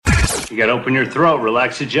You gotta open your throat,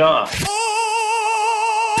 relax your jaw.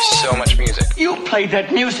 So much music. You played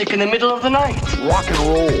that music in the middle of the night. Rock and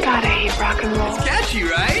roll. God, I hate rock and roll. It's catchy,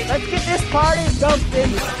 right? Let's get this party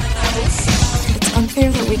jumping. It's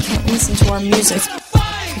unfair that we can't listen to our music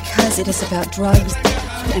because it is about drugs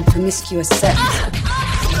and promiscuous sex.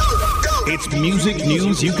 It's music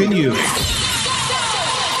news you can use.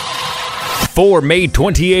 For May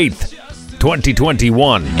 28th,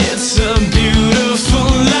 2021. It's a beautiful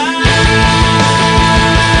life.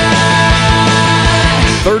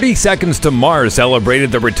 30 Seconds to Mars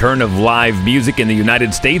celebrated the return of live music in the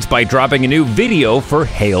United States by dropping a new video for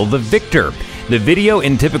Hail the Victor. The video,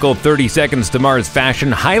 in typical 30 Seconds to Mars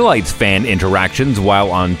fashion, highlights fan interactions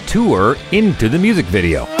while on tour into the music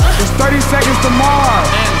video. It's 30 Seconds to Mars.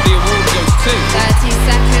 And the award goes to 30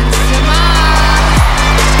 Seconds to Mars.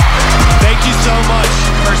 Thank you so much.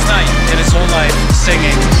 First night in his whole life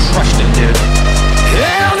singing. Crushed it, dude.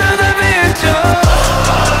 Hail to the victor.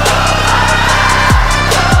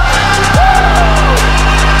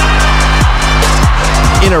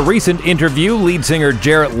 In a recent interview, lead singer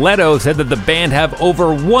Jared Leto said that the band have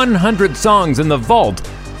over 100 songs in the vault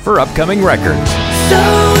for upcoming records. So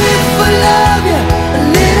if I love you a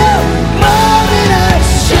little more than I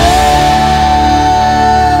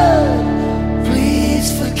should,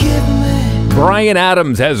 please forgive me. Bryan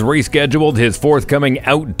Adams has rescheduled his forthcoming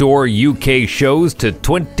outdoor UK shows to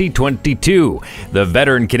 2022. The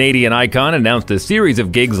veteran Canadian icon announced a series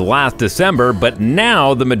of gigs last December, but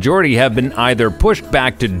now the majority have been either pushed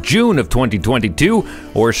back to June of 2022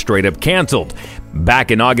 or straight up canceled.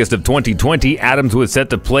 Back in August of 2020, Adams was set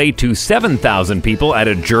to play to 7,000 people at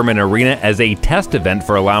a German arena as a test event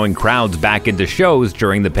for allowing crowds back into shows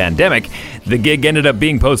during the pandemic. The gig ended up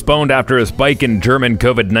being postponed after a spike in German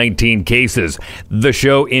COVID-19 cases. The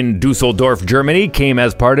show in Dusseldorf, Germany, came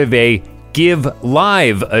as part of a Give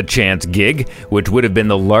Live a Chance gig, which would have been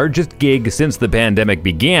the largest gig since the pandemic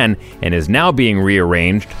began and is now being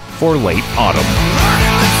rearranged for late autumn.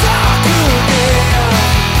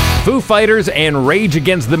 Foo Fighters and Rage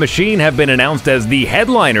Against the Machine have been announced as the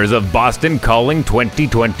headliners of Boston Calling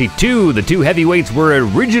 2022. The two heavyweights were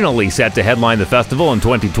originally set to headline the festival in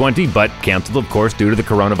 2020, but canceled, of course, due to the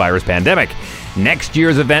coronavirus pandemic. Next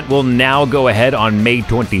year's event will now go ahead on May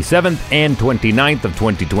 27th and 29th of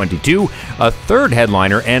 2022. A third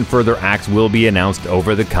headliner and further acts will be announced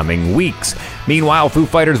over the coming weeks. Meanwhile, Foo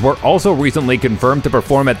Fighters were also recently confirmed to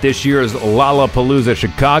perform at this year's Lollapalooza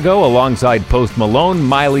Chicago alongside Post Malone,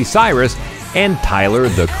 Miley Cyrus, and Tyler,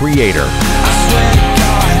 the Creator.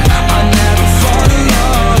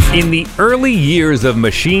 In the early years of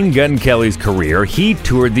Machine Gun Kelly's career, he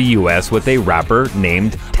toured the U.S. with a rapper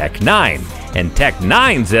named Tech-9. And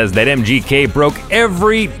Tech-9 says that MGK broke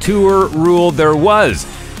every tour rule there was.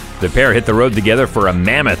 The pair hit the road together for a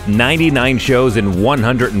mammoth 99 shows in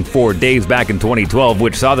 104 days back in 2012,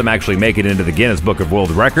 which saw them actually make it into the Guinness Book of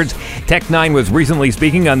World Records. Tech-9 was recently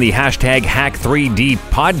speaking on the hashtag Hack3D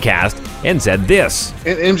podcast and said this.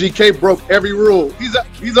 And MGK broke every rule. He's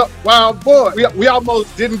a wild boy. We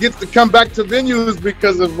almost didn't get to come back to venues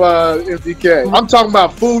because of MGK. I'm talking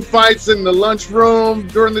about food fights in the lunchroom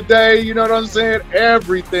during the day. You know what I'm saying?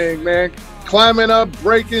 Everything, man. Climbing up,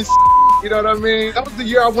 breaking. You know what I mean? That was the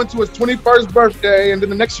year I went to his 21st birthday, and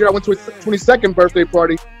then the next year I went to his 22nd birthday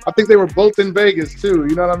party. I think they were both in Vegas, too.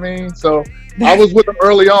 You know what I mean? So I was with him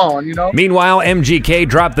early on, you know? Meanwhile, MGK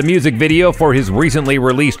dropped the music video for his recently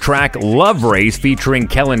released track Love Race featuring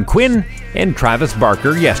Kellen Quinn and Travis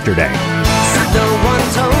Barker yesterday. No one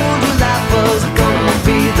told you life was gonna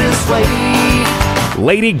be this way.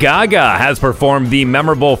 Lady Gaga has performed the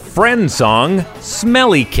memorable Friends song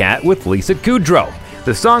Smelly Cat with Lisa Kudrow.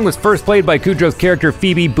 The song was first played by Kudrow's character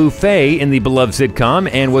Phoebe Buffay in the beloved sitcom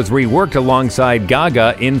and was reworked alongside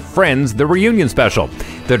Gaga in Friends, the reunion special.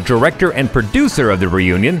 The director and producer of the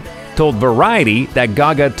reunion told Variety that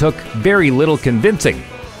Gaga took very little convincing.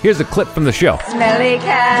 Here's a clip from the show. Smelly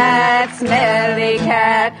cat,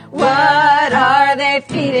 what are they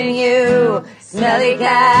feeding you? Smelly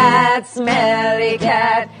cat,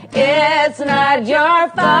 it's not your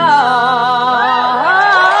fault.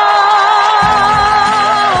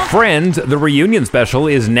 Friends, the reunion special,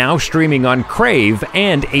 is now streaming on Crave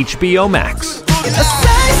and HBO Max.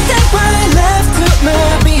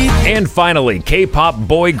 And finally, K-pop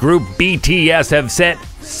boy group BTS have set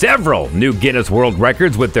several new Guinness World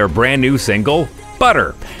Records with their brand new single,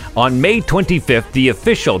 Butter. On May 25th, the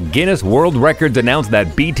official Guinness World Records announced that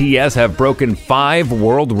BTS have broken 5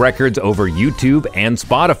 world records over YouTube and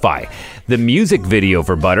Spotify. The music video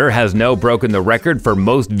for Butter has now broken the record for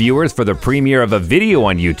most viewers for the premiere of a video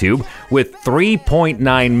on YouTube, with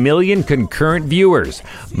 3.9 million concurrent viewers.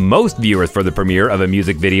 Most viewers for the premiere of a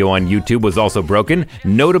music video on YouTube was also broken.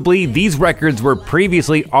 Notably, these records were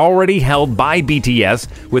previously already held by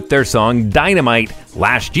BTS with their song Dynamite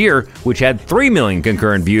last year, which had 3 million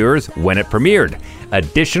concurrent viewers when it premiered.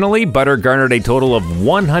 Additionally, Butter garnered a total of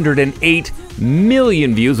 108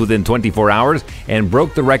 million views within 24 hours and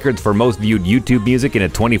broke the records for most viewed YouTube music in a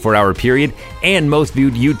 24-hour period and most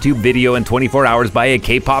viewed YouTube video in 24 hours by a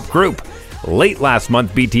K-pop group. Late last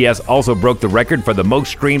month, BTS also broke the record for the most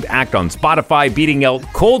streamed act on Spotify, beating out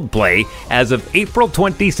Coldplay. As of April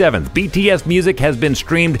 27th, BTS music has been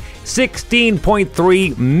streamed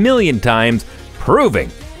 16.3 million times, proving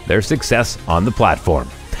their success on the platform.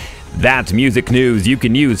 That's music news you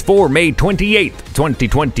can use for May 28th,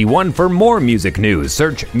 2021. For more music news,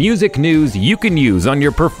 search Music News You Can Use on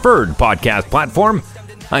your preferred podcast platform.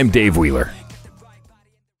 I'm Dave Wheeler.